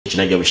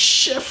kitchen again with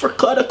Chef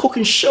Ricardo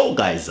cooking show,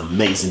 guys.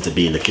 Amazing to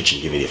be in the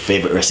kitchen giving you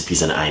favorite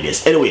recipes and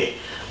ideas. Anyway,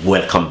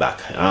 welcome back.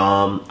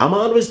 I'm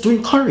always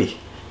doing curry.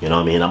 You know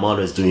what I mean? I'm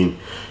always doing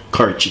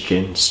curry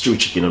chicken, stew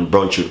chicken, and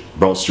brown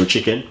stew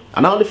chicken,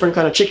 and all different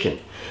kind of chicken.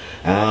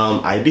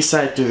 I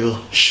decided to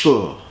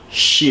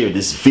share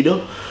this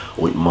video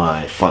with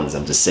my fans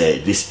and to say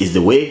this is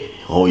the way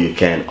how you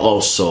can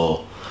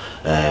also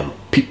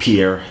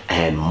prepare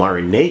and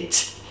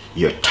marinate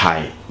your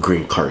Thai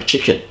green curry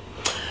chicken.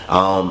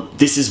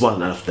 This is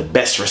one of the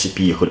best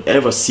recipe you could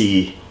ever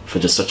see for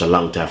just such a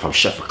long time from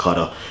Chef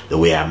Ricardo. The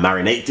way I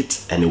marinate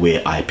it and the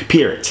way I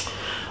prepare it.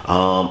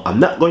 I'm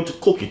not going to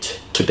cook it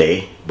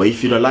today, but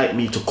if you'd like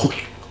me to cook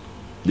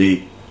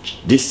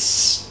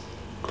this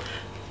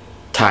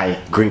Thai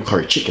green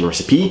curry chicken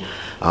recipe,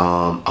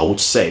 I would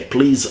say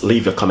please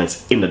leave your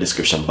comments in the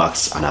description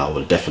box and I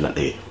will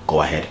definitely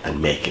go ahead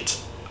and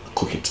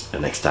cook it the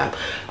next time.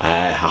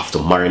 I have to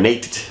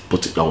marinate it,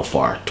 put it down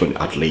for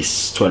at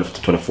least 12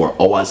 to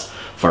 24 hours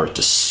for it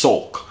to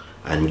soak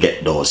and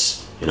get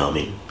those, you know what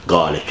I mean,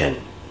 garlic and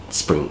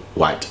spring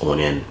white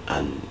onion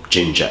and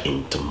ginger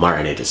in to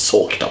marinate it,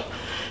 soak it up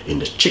in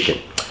the chicken.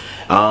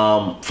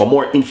 For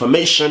more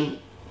information,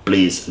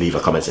 please leave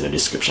your comments in the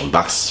description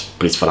box.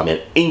 Please follow me on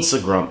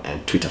Instagram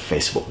and Twitter,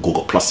 Facebook,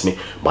 Google Plus me.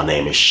 My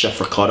name is Chef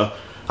Ricardo.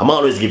 I'm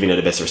always giving you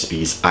the best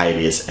recipes,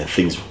 ideas, and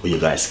things you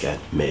guys can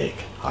make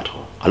at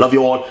home. I love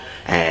you all,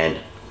 and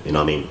you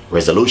know what I mean,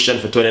 resolution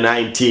for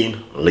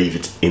 2019, leave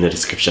it in the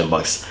description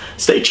box.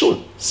 Stay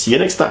tuned. See you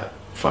next time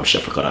from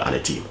Chef Ricardo and the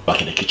team. Back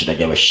in the kitchen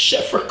again with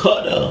Chef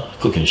Ricardo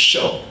cooking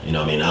show. You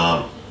know what I mean?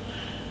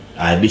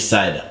 I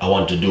decided I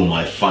want to do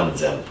my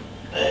fans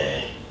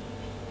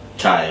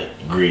Thai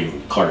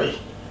green curry.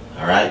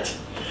 Alright?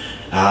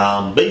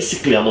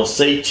 Basically, I must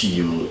say to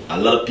you, a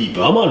lot of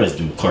people, I'm always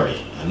doing curry.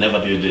 I never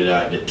did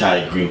the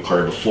Thai green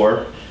curry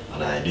before,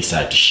 and I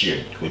decided to share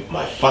it with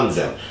my fans.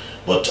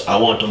 But I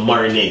want to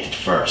marinate it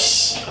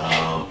first.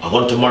 I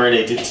want to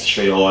marinate it,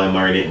 show you how I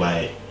marinate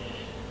my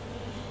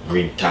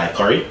green Thai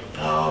curry.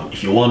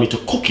 If you want me to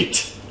cook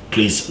it,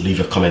 please leave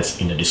your comments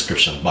in the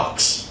description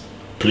box.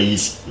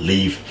 Please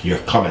leave your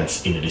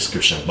comments in the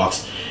description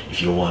box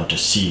if you want to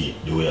see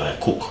the way I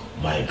cook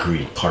my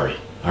green curry.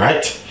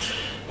 Alright?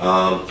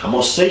 I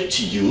must say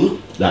to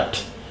you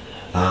that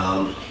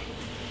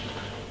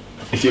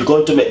if you're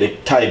going to make the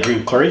Thai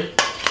green curry,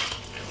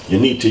 you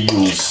need to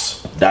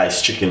use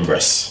diced chicken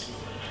breast.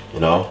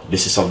 You know,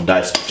 this is some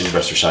diced chicken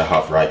breast which I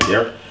have right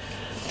here.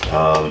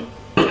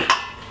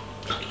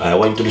 I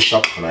went to the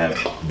shop and I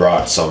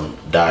brought some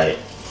diced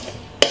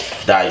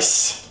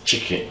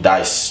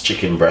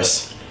chicken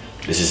breast.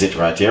 This is it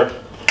right here.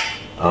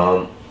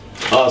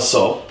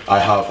 Also, I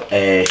have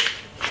a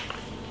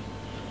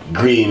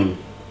green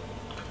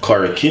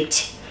curry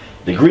kit.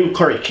 The green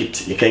curry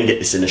kit, you can get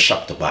this in the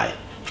shop to buy.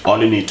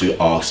 All you need to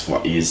ask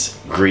for is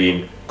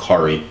green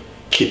curry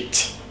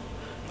kit.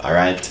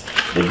 Alright,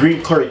 the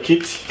green curry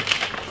kit,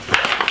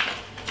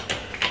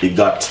 it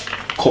got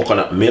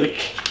coconut milk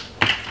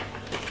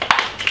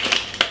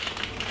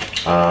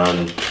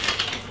and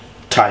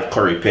Thai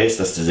curry paste.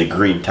 This is a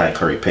green Thai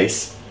curry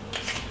paste,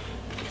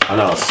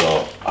 and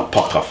also a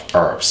pack of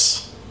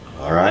herbs.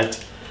 Alright,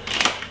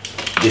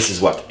 this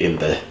is what in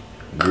the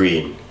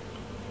green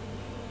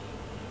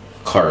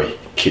curry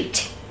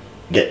kit.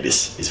 Get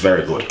this, it's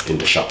very good in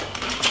the shop.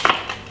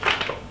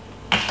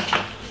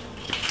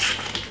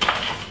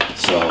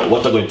 So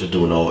what I'm going to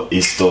do now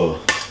is to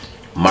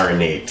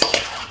marinate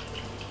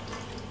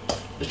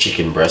the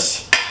chicken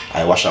breast.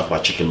 I wash off my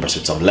chicken breast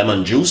with some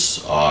lemon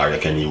juice, or you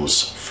can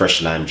use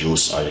fresh lime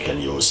juice, or you can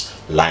use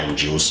lime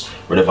juice,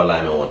 whatever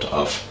lime you want to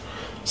have.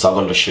 So I'm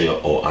going to show you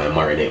how I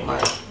marinate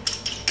mine.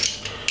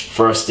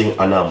 First thing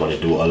I know I'm going to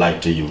do, I like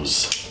to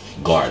use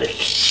garlic.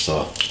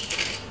 So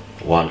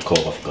 1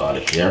 clove of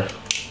garlic here,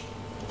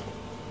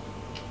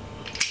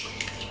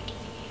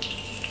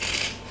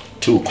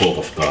 2 cloves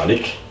of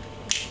garlic,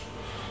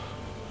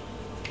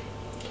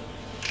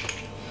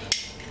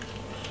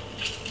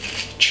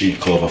 3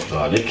 cloves of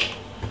garlic,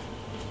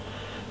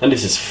 and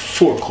this is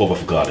 4 cloves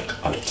of garlic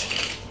on it.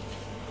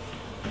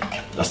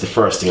 That's the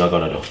first thing I'm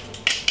gonna do,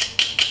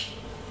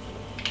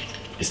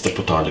 is to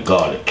put on the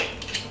garlic.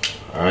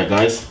 Alright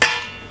guys,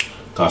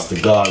 because the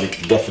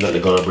garlic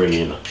definitely gonna bring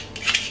in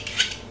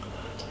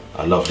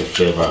a lovely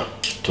flavor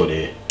to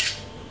the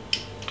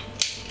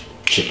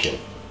chicken.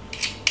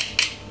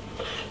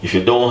 If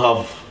you don't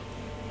have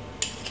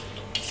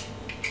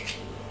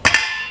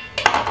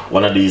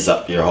one of these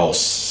at your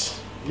house,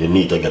 you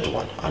need to get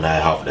one, and I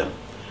have them.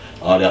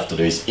 All you have to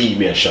do is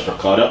email Chef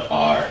Ricardo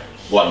or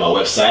go on my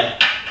website,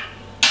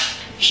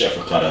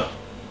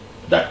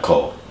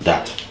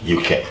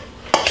 chefricardo.co.uk.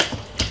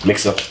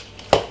 Mix it up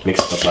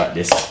like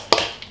this.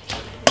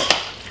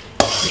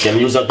 You can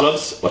use a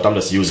gloves, but I'm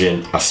just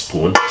using a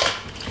spoon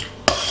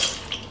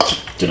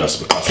to just,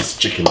 because it's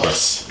chicken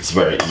breast, it's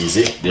very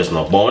easy, there's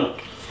no bone.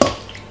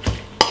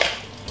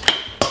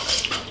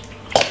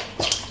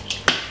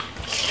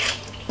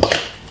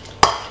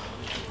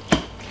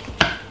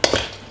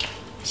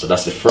 So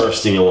that's the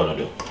first thing you want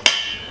to do.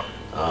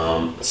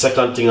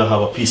 Second thing, I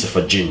have a piece of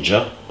a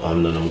ginger,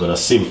 and then I'm gonna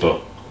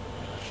simple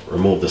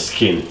remove the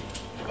skin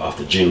of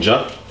the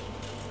ginger,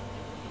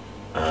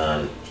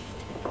 and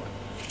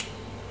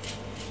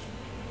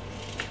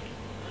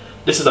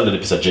this is another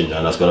piece of ginger,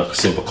 and I'm gonna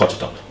simple cut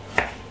it up.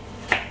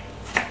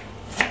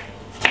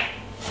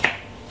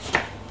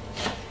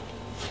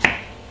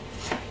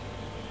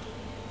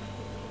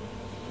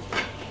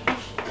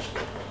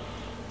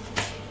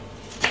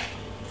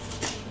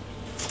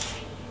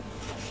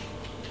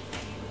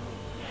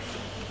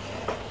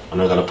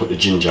 And I'm gonna put the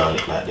ginger on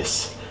it like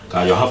this.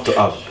 Cause you have to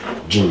have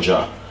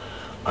ginger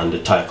and the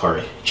Thai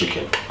curry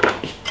chicken.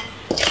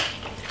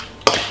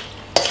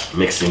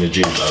 Mixing the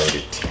ginger with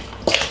it.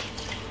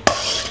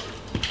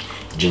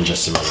 Ginger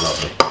smells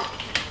lovely.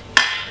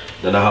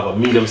 Then I have a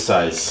medium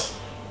size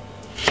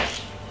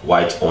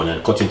white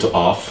onion cut into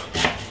half.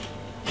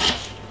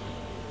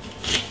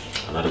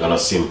 And I'm gonna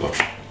simple.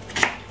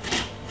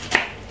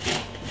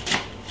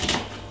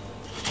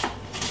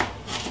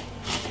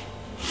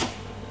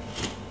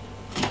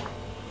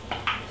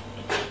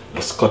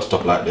 Let's cut it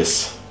up like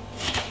this.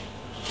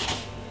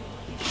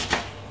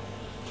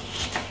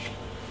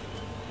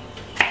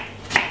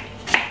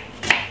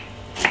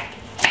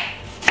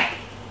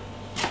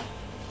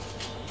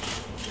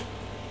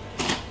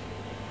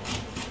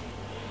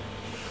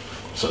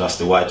 So that's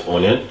the white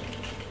onion.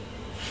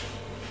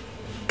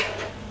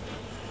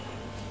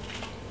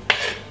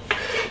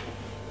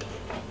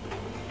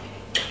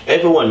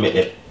 Everyone make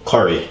the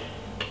curry,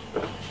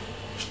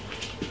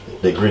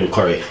 the green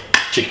curry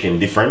chicken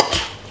different.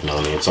 You know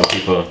what I mean? Some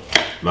people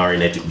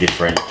marinate it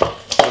different.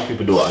 Some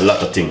people do a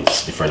lot of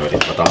things different with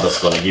it, but I'm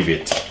just gonna give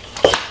it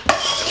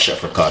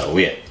Chef Ricardo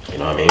way. You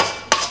know what I mean?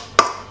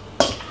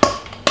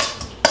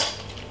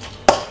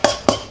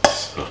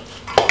 So,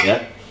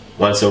 yeah.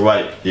 Once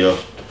you're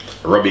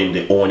rubbing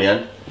the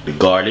onion, the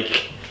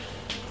garlic,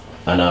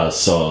 and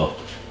also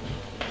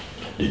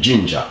the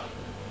ginger.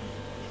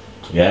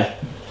 Yeah,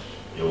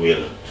 you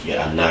will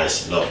get a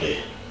nice, lovely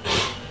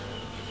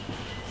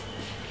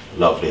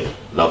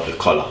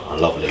color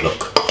and lovely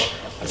look.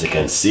 As you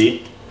can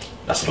see,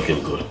 that's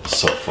looking good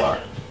so far.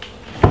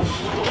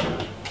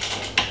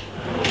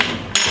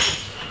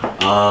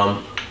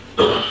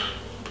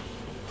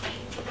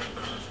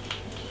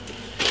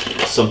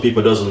 Some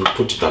people doesn't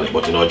put it on it,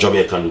 but you know,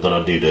 Jamaican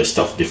gonna do the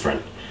stuff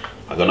different.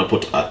 I'm gonna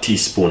put a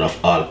teaspoon of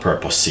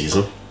all-purpose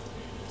season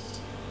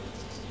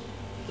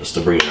just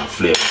to bring in a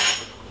flavor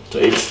to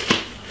it.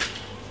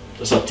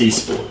 Just a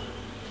teaspoon.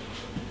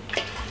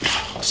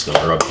 Just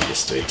gonna rub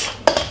this to it.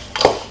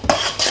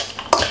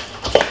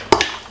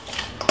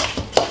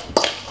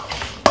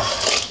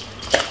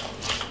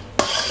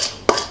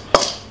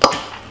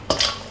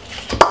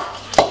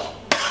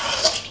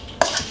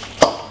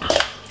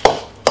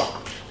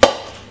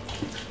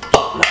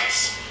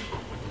 Nice.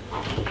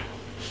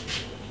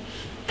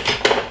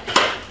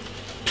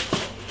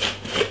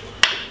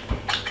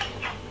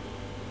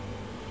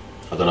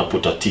 I'm gonna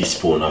put a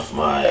teaspoon of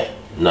my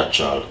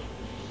natural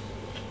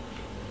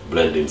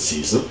blending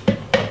season.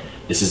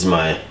 This is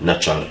my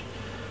natural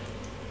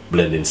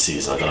blending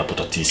season. I'm gonna put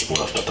a teaspoon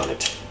of that on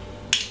it.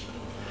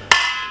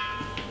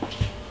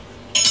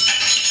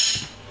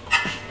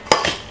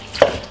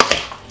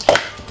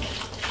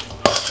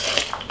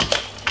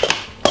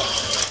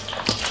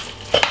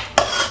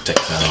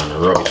 Take that on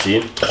and rub it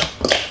in.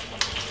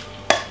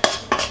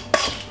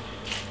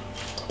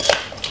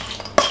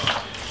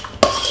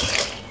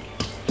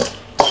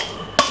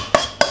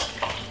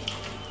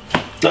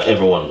 Not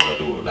everyone gonna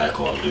do it like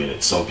how I'm doing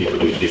it. Some people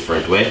do it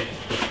different way,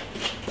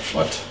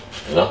 but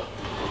you know,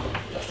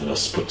 you have to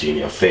just put in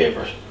your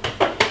favor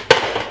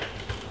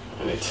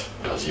in it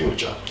as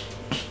usual.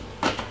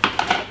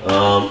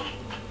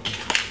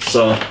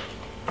 So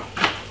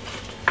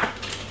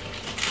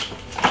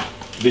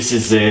this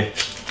is the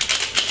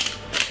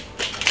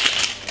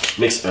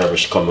mixed herb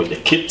which come with the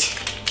kit.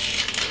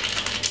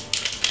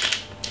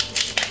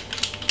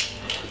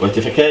 But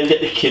if you can't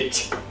get the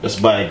kit,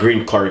 just buy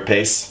green curry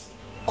paste,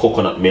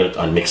 coconut milk,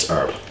 and mixed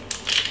herb.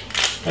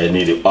 I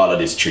need all of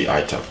these three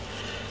items.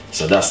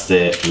 So that's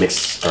the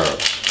mixed herb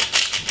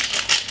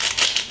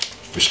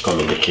which come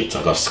in the kit.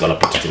 I'm just gonna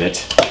put it in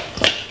it.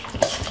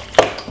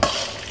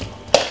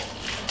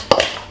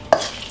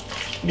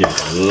 Give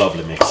it a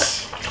lovely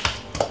mix.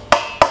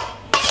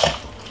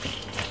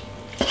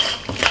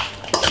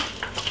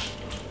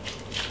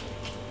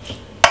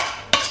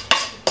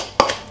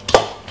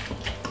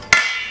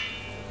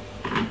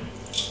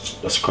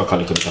 Just crack a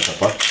little bit of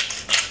pepper.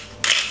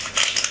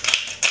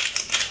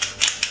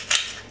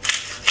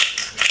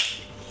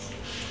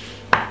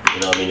 You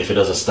know what I mean? If it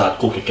doesn't start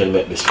cooking, you can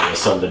make this for your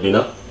Sunday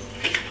dinner.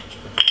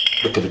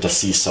 A little bit of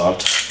sea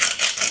salt.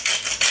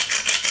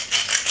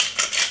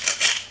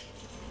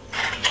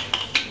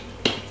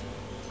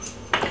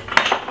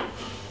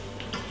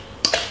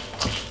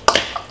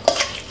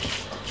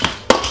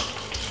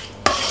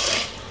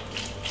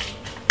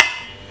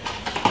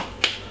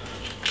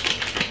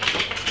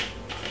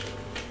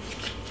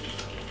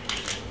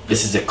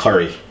 This is a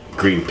curry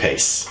green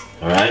paste,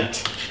 alright?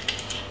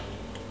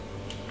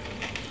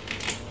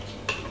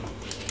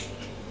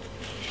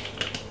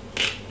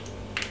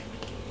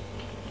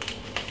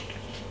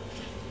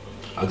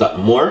 I got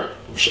more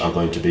which I'm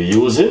going to be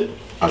using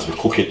as we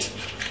cook it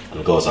and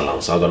it goes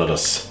along. So I'm gonna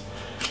just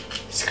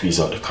squeeze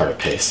out the curry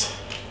paste.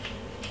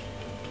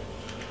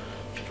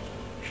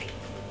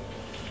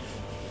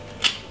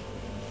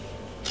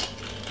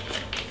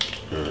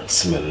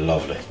 Smell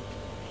lovely.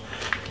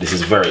 This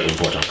is very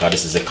important because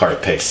this is a curry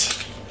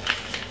paste.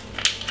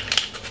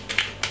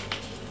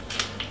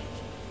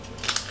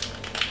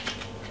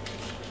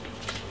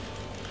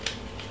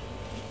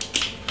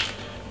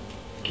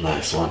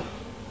 Nice one.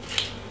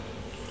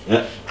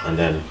 Yeah, and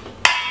then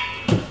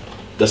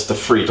just to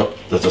free it up,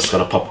 that's just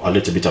gonna pop a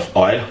little bit of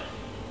oil.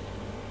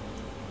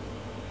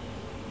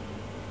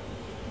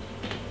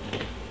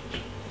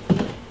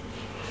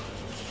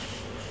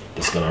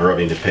 Just gonna rub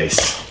in the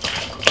paste.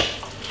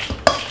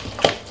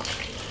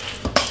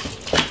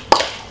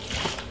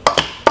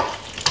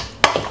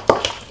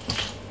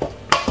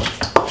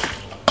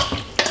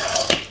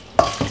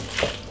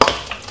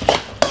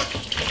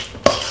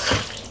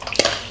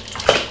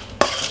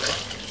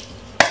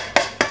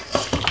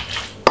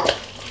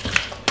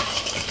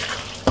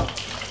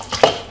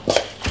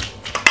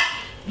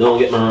 Don't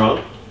get me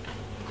wrong,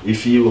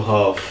 if you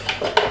have,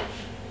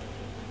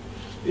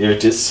 here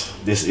it is,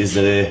 this is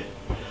the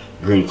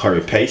green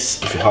curry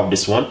paste. If you have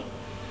this one,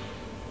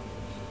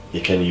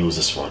 you can use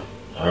this one.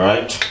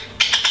 Alright,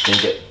 you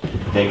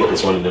can get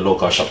this one in the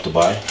local shop to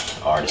buy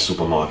or the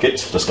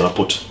supermarket. Just gonna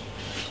put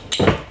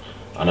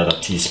another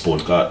teaspoon,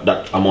 because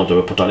that amount that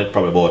we put on it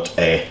probably about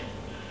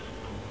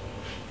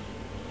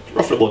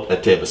roughly about a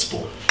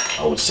tablespoon,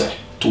 I would say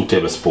 2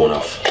 tablespoons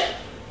of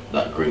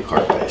that green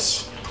curry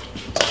paste.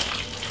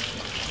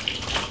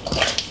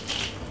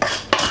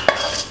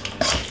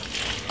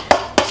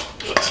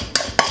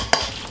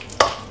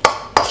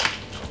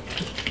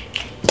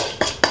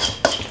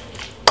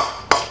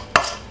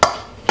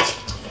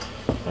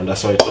 And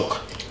that's how it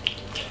look.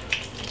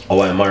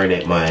 How I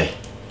marinate my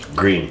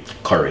green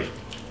curry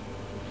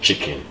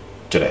chicken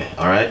today.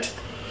 Alright,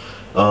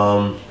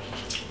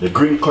 the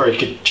green curry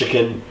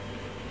chicken,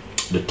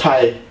 the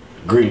Thai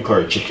green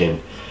curry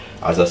chicken,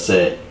 as I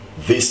said,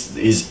 this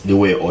is the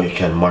way how you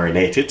can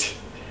marinate it,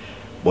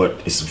 but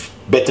it's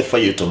better for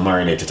you to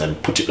marinate it and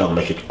put it down,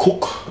 make it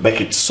cook, make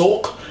it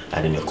soak,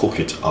 and then you cook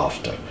it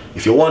after.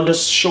 If you want to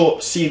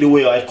see the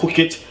way I cook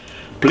it,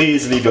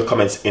 please leave your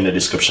comments in the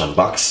description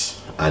box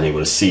and you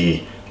will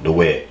see the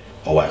way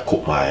how I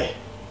cook my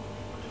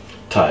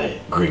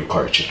Thai green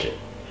curry chicken.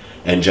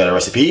 Enjoy the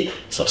recipe,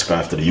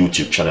 subscribe to the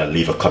YouTube channel,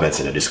 leave your comments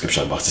in the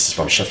description box. This is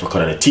from Chef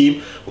Ricardo and the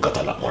team. We got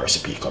a lot more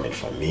recipe coming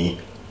from me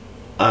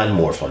and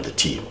more from the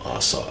team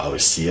also. I will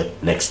see you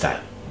next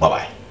time. Bye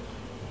bye.